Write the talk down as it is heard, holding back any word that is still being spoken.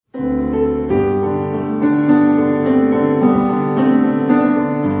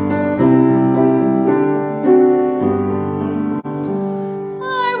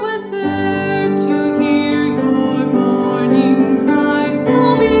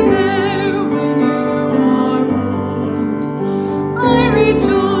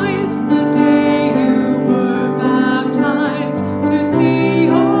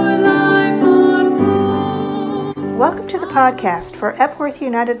podcast for Epworth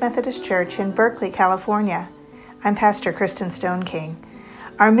United Methodist Church in Berkeley, California. I'm Pastor Kristen Stone King.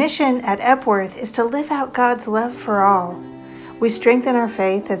 Our mission at Epworth is to live out God's love for all. We strengthen our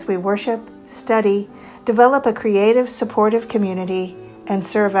faith as we worship, study, develop a creative, supportive community, and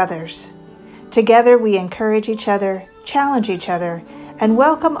serve others. Together we encourage each other, challenge each other, and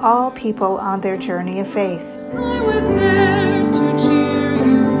welcome all people on their journey of faith. I was there to cheer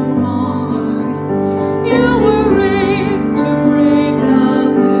you on. You were raised to praise the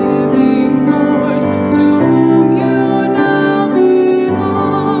living Lord, to whom you now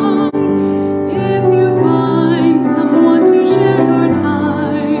belong. If you find someone to share your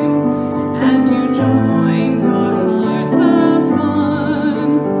time, and you join your hearts as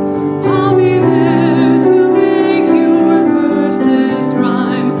one, I'll be there to make your verses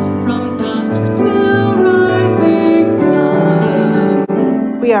rhyme from dusk till rising sun.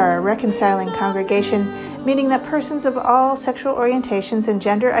 We are a reconciling congregation, meaning that persons of all sexual orientations and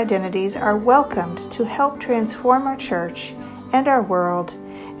gender identities are welcomed to help transform our church and our world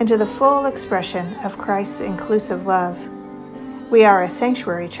into the full expression of Christ's inclusive love. We are a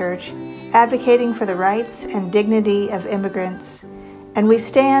sanctuary church, advocating for the rights and dignity of immigrants, and we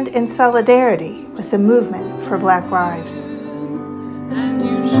stand in solidarity with the movement for Black lives. And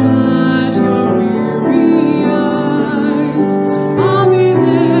you shut your weary eyes. I'll be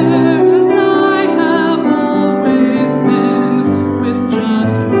there as I have always been, with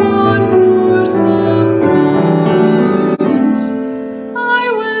just one more surprise.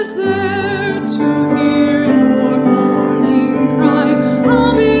 I was there to hear your morning cry.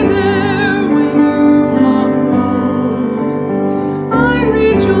 I'll be there when you are old. I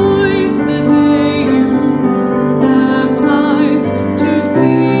rejoice the day you were baptized, to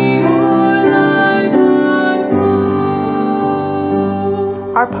see your life unfold.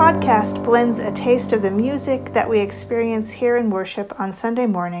 Our podcast blends a taste of the music that we experience here in worship on Sunday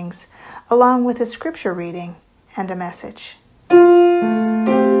mornings, along with a scripture reading and a message.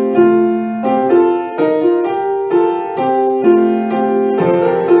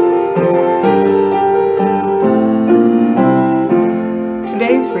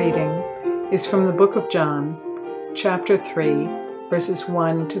 Today's reading is from the book of John, chapter 3, verses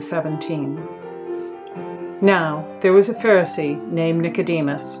 1 to 17. Now, there was a Pharisee named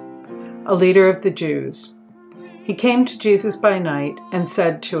Nicodemus, a leader of the Jews. He came to Jesus by night and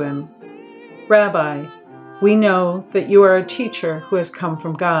said to him, "Rabbi, we know that you are a teacher who has come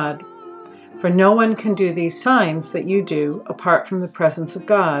from God, for no one can do these signs that you do apart from the presence of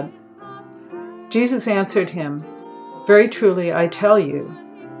God." Jesus answered him, "Very truly I tell you,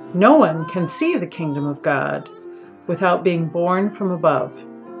 no one can see the kingdom of God without being born from above."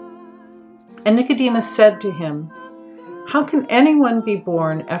 And Nicodemus said to him, "How can anyone be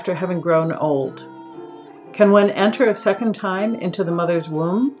born after having grown old? Can one enter a second time into the mother's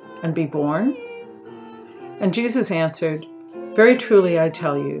womb and be born?" And Jesus answered, "Very truly I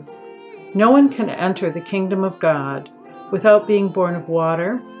tell you, no one can enter the kingdom of God without being born of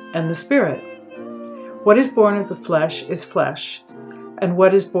water and the Spirit. What is born of the flesh is flesh, and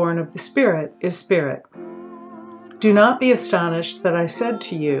what is born of the Spirit is spirit. Do not be astonished that I said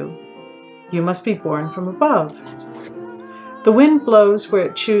to you, 'You must be born from above.' The wind blows where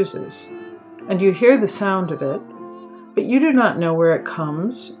it chooses, and you hear the sound of it, but you do not know where it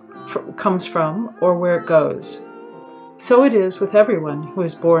comes from or where it goes. So it is with everyone who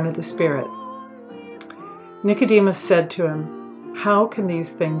is born of the Spirit." Nicodemus said to him, "How can these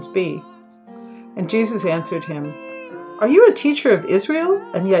things be?" And Jesus answered him, "Are you a teacher of Israel,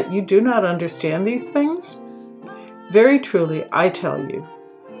 and yet you do not understand these things? Very truly I tell you,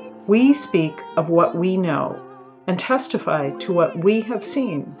 we speak of what we know, and testify to what we have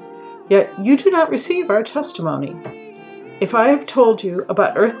seen, yet you do not receive our testimony. If I have told you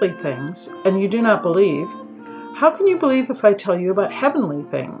about earthly things, and you do not believe, how can you believe if I tell you about heavenly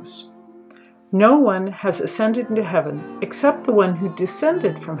things? No one has ascended into heaven except the one who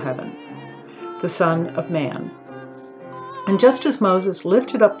descended from heaven, the Son of Man. And just as Moses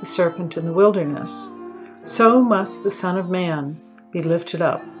lifted up the serpent in the wilderness, so must the Son of Man be lifted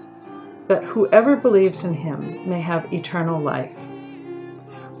up, that whoever believes in him may have eternal life.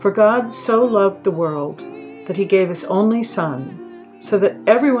 For God so loved the world that he gave his only Son, so that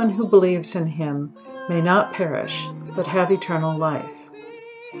everyone who believes in him may not perish, but have eternal life.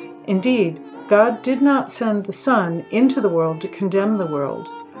 Indeed, God did not send the Son into the world to condemn the world,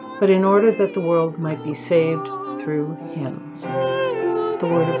 but in order that the world might be saved through him." The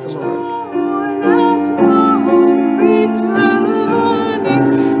word of the Lord. As one returning,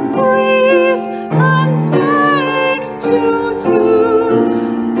 praise and thanks to you,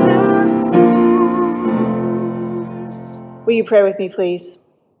 the source. you pray with me, please?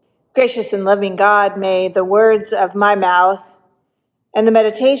 Gracious and loving God, may the words of my mouth and the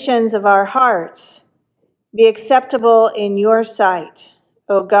meditations of our hearts be acceptable in your sight,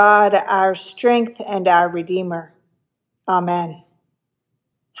 O God, our strength and our Redeemer. Amen.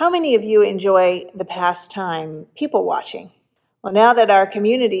 How many of you enjoy the pastime people watching? Well, now that our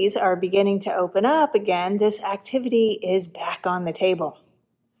communities are beginning to open up again, this activity is back on the table.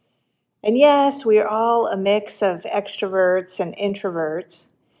 And yes, we are all a mix of extroverts and introverts,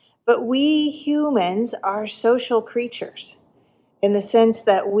 but we humans are social creatures in the sense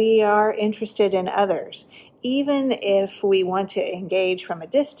that we are interested in others, even if we want to engage from a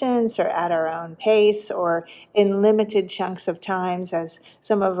distance or at our own pace or in limited chunks of times, as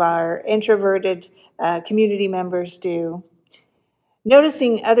some of our introverted community members do.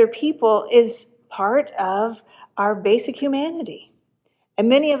 Noticing other people is part of our basic humanity. And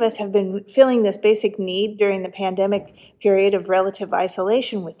many of us have been feeling this basic need during the pandemic period of relative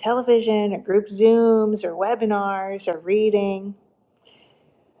isolation with television or group Zooms or webinars or reading.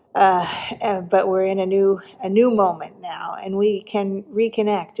 But we're in a new moment now, and we can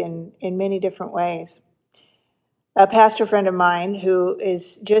reconnect in many different ways. A pastor friend of mine who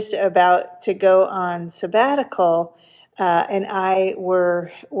is just about to go on sabbatical and I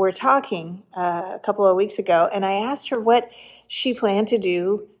were talking a couple of weeks ago, and I asked her what she planned to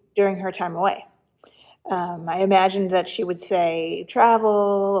do during her time away. I imagined that she would say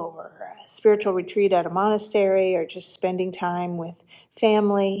travel or a spiritual retreat at a monastery or just spending time with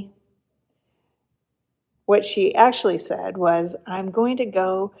family. What she actually said was, I'm going to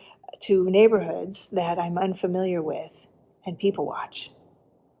go to neighborhoods that I'm unfamiliar with and people watch.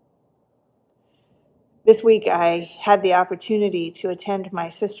 This week, I had the opportunity to attend my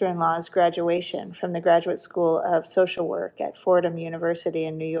sister-in-law's graduation from the Graduate School of Social Work at Fordham University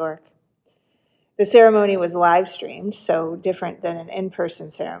in New York. The ceremony was live streamed, so different than an in-person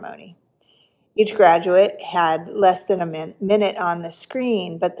ceremony. Each graduate had less than a minute on the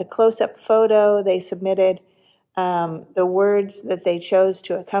screen, but the close-up photo they submitted, the words that they chose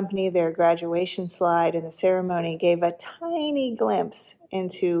to accompany their graduation slide in the ceremony gave a tiny glimpse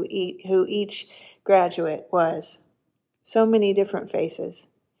into who each graduate was. So many different faces,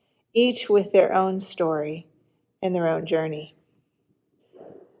 each with their own story and their own journey.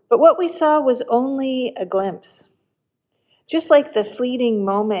 But what we saw was only a glimpse. Just like the fleeting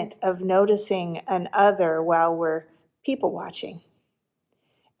moment of noticing an other while we're people watching.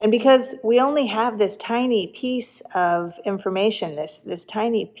 And because we only have this tiny piece of information, this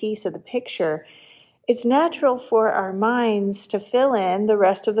tiny piece of the picture, it's natural for our minds to fill in the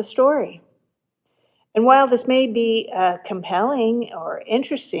rest of the story. And while this may be a compelling or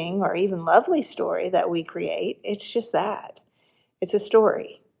interesting or even lovely story that we create, it's just that. It's a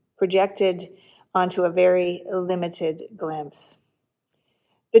story projected onto a very limited glimpse.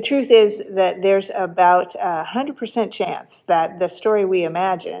 The truth is that there's about 100% chance that the story we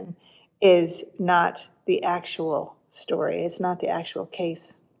imagine is not the actual story. It's not the actual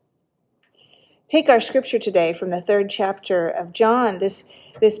case. Take our scripture today from the 3rd chapter of John.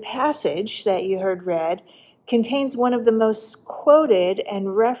 This passage that you heard read contains one of the most quoted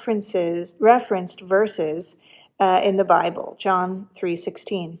and referenced verses in the Bible, John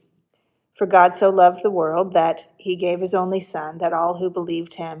 3:16. For God so loved the world that he gave his only Son, that all who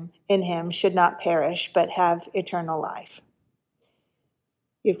believed in him should not perish, but have eternal life.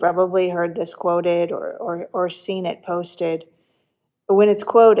 You've probably heard this quoted or seen it posted. But when it's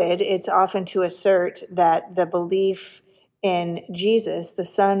quoted, it's often to assert that the belief in Jesus, the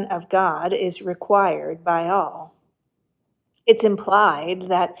Son of God, is required by all. It's implied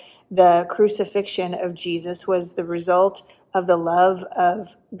that the crucifixion of Jesus was the result of the love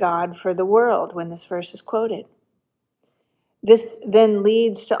of God for the world when this verse is quoted. This then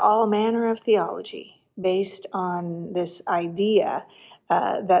leads to all manner of theology based on this idea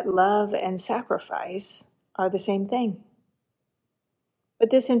that love and sacrifice are the same thing.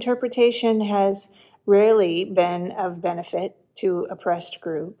 But this interpretation has rarely been of benefit to oppressed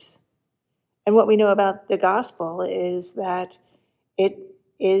groups. And what we know about the gospel is that it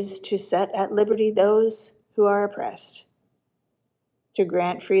is to set at liberty those who are oppressed, to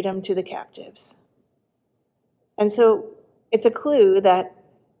grant freedom to the captives. And so it's a clue that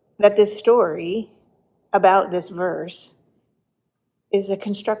this story about this verse is a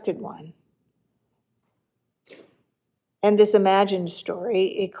constructed one. And this imagined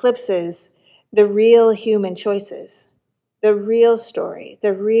story eclipses the real human choices, the real story,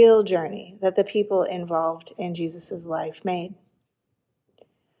 the real journey that the people involved in Jesus' life made.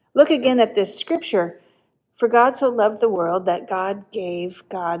 Look again at this scripture. For God so loved the world that God gave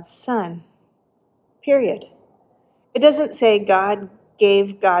God's Son. Period. It doesn't say God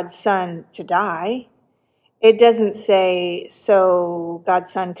gave God's Son to die. It doesn't say so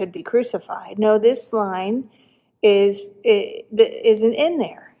God's Son could be crucified. No, this line isn't in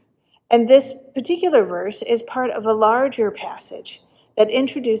there. And this particular verse is part of a larger passage that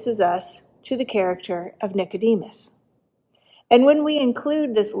introduces us to the character of Nicodemus. And when we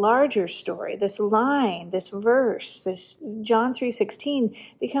include this larger story, this line, this verse, this John 3:16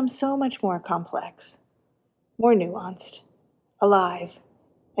 becomes so much more complex, more nuanced, alive,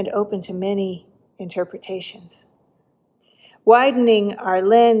 and open to many interpretations. Widening our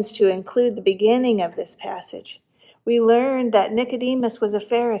lens to include the beginning of this passage, we learn that Nicodemus was a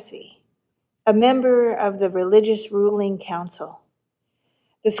Pharisee, a member of the religious ruling council.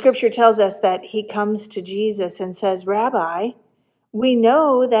 The scripture tells us that he comes to Jesus and says, "Rabbi, we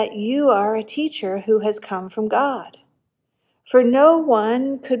know that you are a teacher who has come from God. For no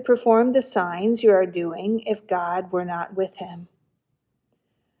one could perform the signs you are doing if God were not with him."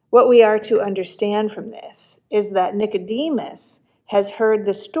 What we are to understand from this is that Nicodemus has heard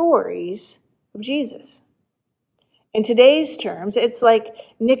the stories of Jesus. In today's terms, it's like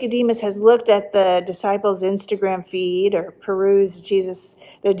Nicodemus has looked at the disciples' Instagram feed or perused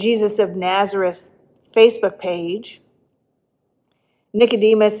the Jesus of Nazareth Facebook page.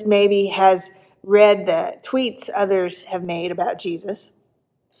 Nicodemus maybe has read the tweets others have made about Jesus.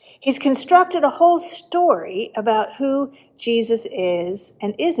 He's constructed a whole story about who Jesus is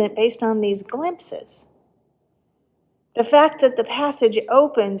and isn't based on these glimpses. The fact that the passage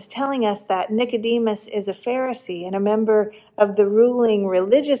opens telling us that Nicodemus is a Pharisee and a member of the ruling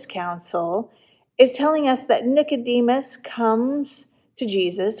religious council is telling us that Nicodemus comes to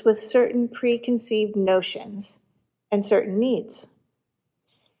Jesus with certain preconceived notions and certain needs.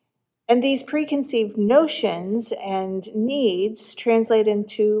 And these preconceived notions and needs translate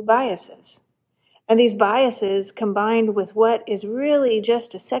into biases. And these biases, combined with what is really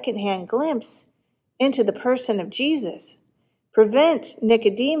just a secondhand glimpse into the person of Jesus, prevent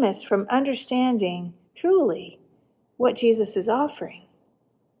Nicodemus from understanding truly what Jesus is offering.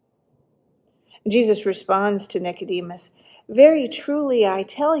 Jesus responds to Nicodemus, "Very truly I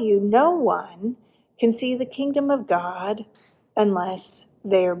tell you, no one can see the kingdom of God unless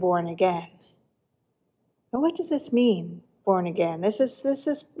they are born again." Now, what does this mean, born again? This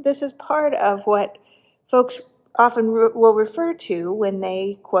is part of what folks often will refer to when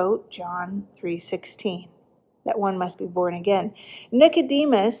they quote John 3:16, that one must be born again.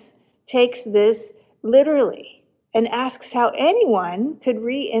 Nicodemus takes this literally and asks how anyone could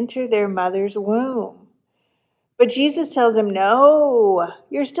re-enter their mother's womb. But Jesus tells him, no,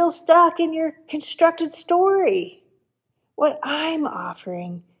 you're still stuck in your constructed story. What I'm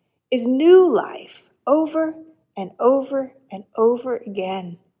offering is new life over and over and over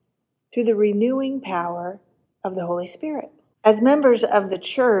again through the renewing power of the Holy Spirit. As members of the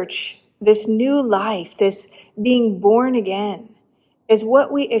church, this new life, this being born again, is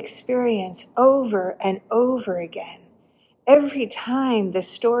what we experience over and over again. Every time the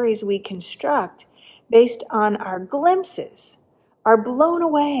stories we construct based on our glimpses are blown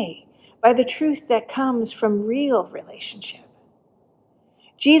away by the truth that comes from real relationship.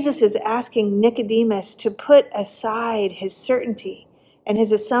 Jesus is asking Nicodemus to put aside his certainty and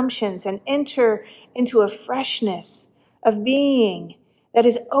his assumptions and enter into a freshness of being that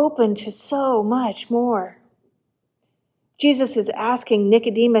is open to so much more. Jesus is asking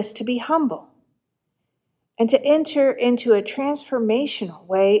Nicodemus to be humble and to enter into a transformational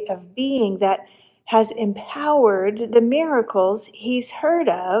way of being that has empowered the miracles he's heard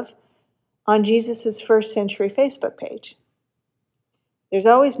of on Jesus' first century Facebook page. There's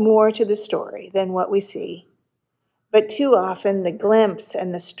always more to the story than what we see, but too often the glimpse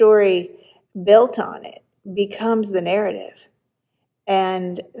and the story built on it becomes the narrative.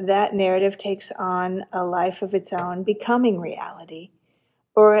 And that narrative takes on a life of its own, becoming reality,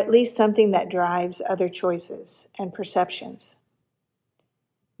 or at least something that drives other choices and perceptions.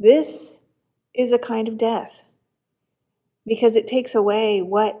 This is a kind of death because it takes away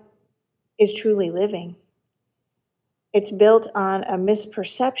what is truly living. It's built on a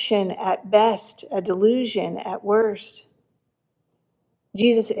misperception at best, a delusion at worst.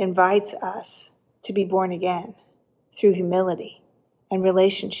 Jesus invites us to be born again through humility and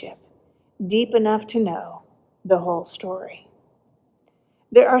relationship, deep enough to know the whole story.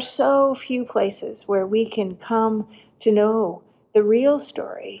 There are so few places where we can come to know the real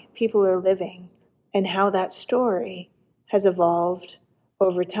story people are living and how that story has evolved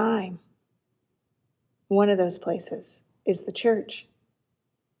over time. One of those places is the church.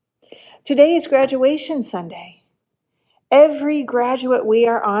 Today is graduation Sunday, Every graduate we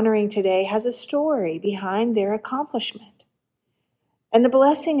are honoring today has a story behind their accomplishment. And the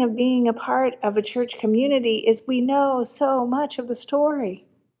blessing of being a part of a church community is we know so much of the story.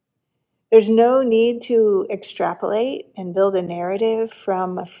 There's no need to extrapolate and build a narrative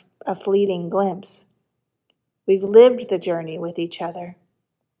from a fleeting glimpse. We've lived the journey with each other.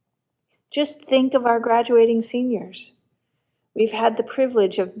 Just think of our graduating seniors. We've had the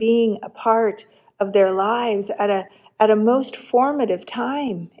privilege of being a part of their lives at a most formative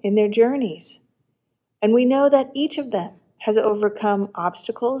time in their journeys. And we know that each of them has overcome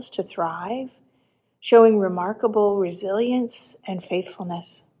obstacles to thrive, showing remarkable resilience and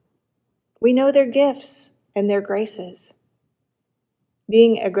faithfulness. We know their gifts and their graces.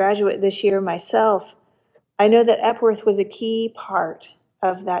 Being a graduate this year myself, I know that Epworth was a key part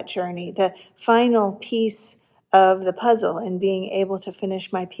of that journey, the final piece of the puzzle in being able to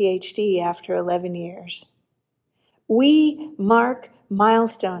finish my PhD after 11 years. We mark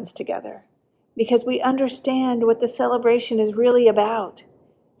milestones together because we understand what the celebration is really about,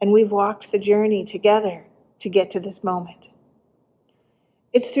 and we've walked the journey together to get to this moment.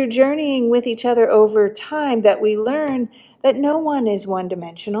 It's through journeying with each other over time that we learn that no one is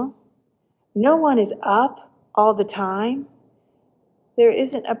one-dimensional. No one is up all the time. There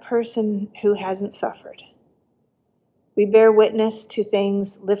isn't a person who hasn't suffered. We bear witness to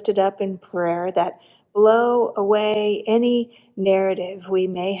things lifted up in prayer that blow away any narrative we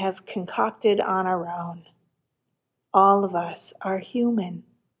may have concocted on our own. All of us are human.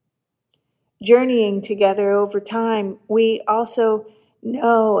 Journeying together over time, we also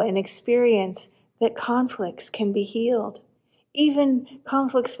know and experience that conflicts can be healed, even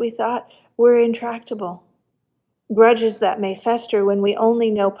conflicts we thought were intractable. Grudges that may fester when we only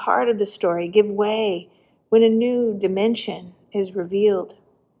know part of the story give way when a new dimension is revealed.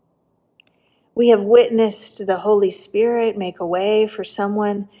 We have witnessed the Holy Spirit make a way for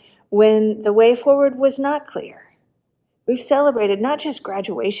someone when the way forward was not clear. We've celebrated not just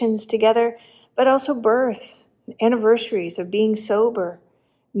graduations together, but also births, anniversaries of being sober,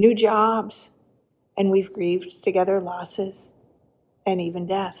 new jobs, and we've grieved together losses and even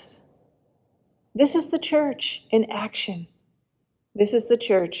deaths. This is the church in action. This is the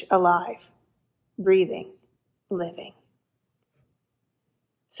church alive, breathing, living.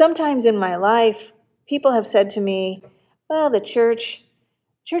 Sometimes in my life, people have said to me, well, the church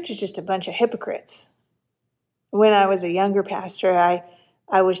is just a bunch of hypocrites. When I was a younger pastor,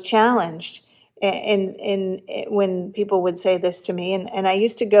 I was challenged in when people would say this to me, and I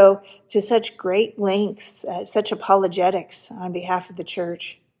used to go to such great lengths, such apologetics on behalf of the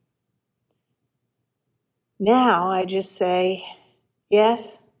church. Now I just say,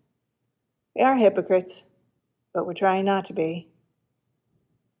 yes, we are hypocrites, but we're trying not to be.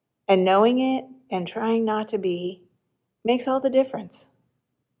 And knowing it and trying not to be makes all the difference.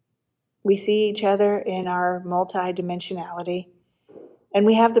 We see each other in our multidimensionality, and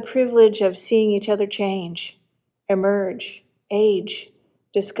we have the privilege of seeing each other change, emerge, age,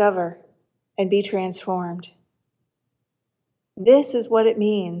 discover, and be transformed. This is what it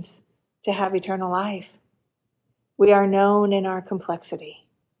means to have eternal life. We are known in our complexity.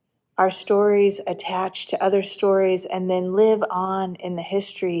 Our stories attach to other stories and then live on in the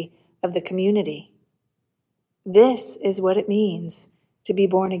history of the community. This is what it means to be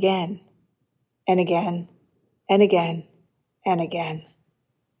born again, and again, and again, and again.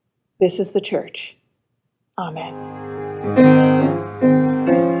 This is the church. Amen.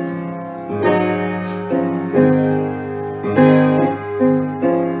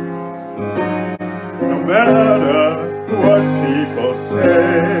 No matter what people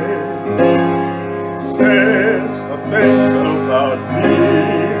say, says or thinks about me,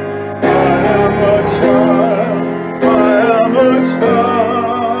 I am a child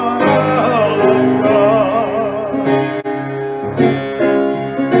of God.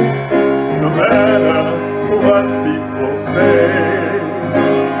 No matter what people say,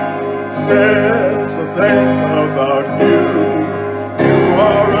 says or think about you, you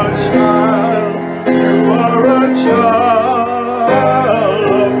are a child, you are a child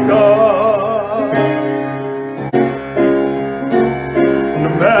of God. No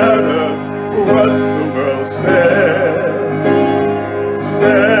matter what the world says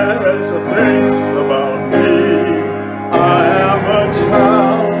or thinks about me, I am a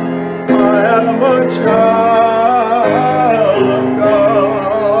child of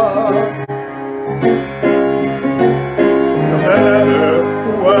God. No matter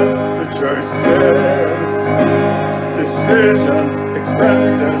what the church says, decisions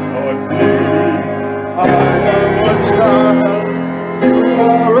expended on me, I am a child, you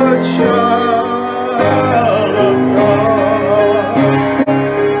are a child of God.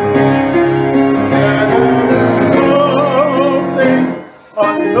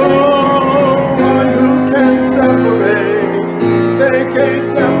 no one who can separate. They can't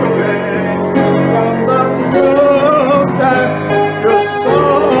separate from the love that you're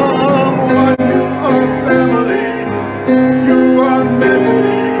someone, you are family, you are meant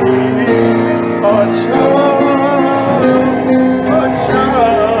to be a child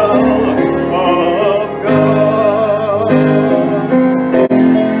of God.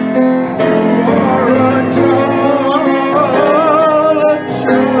 You are a child of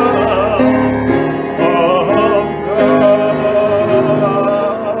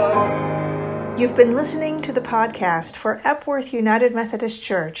God. You've been listening to the podcast for Epworth United Methodist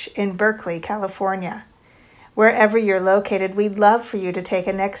Church in Berkeley, California. Wherever you're located, we'd love for you to take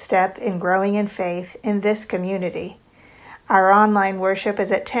a next step in growing in faith in this community. Our online worship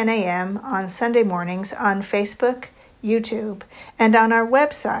is at 10 a.m. on Sunday mornings on Facebook, YouTube, and on our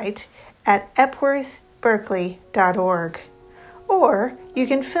website at epworthberkeley.org. Or you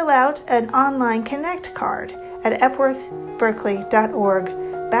can fill out an online Connect card at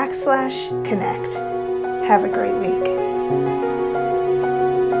epworthberkeley.org/connect. Have a great week.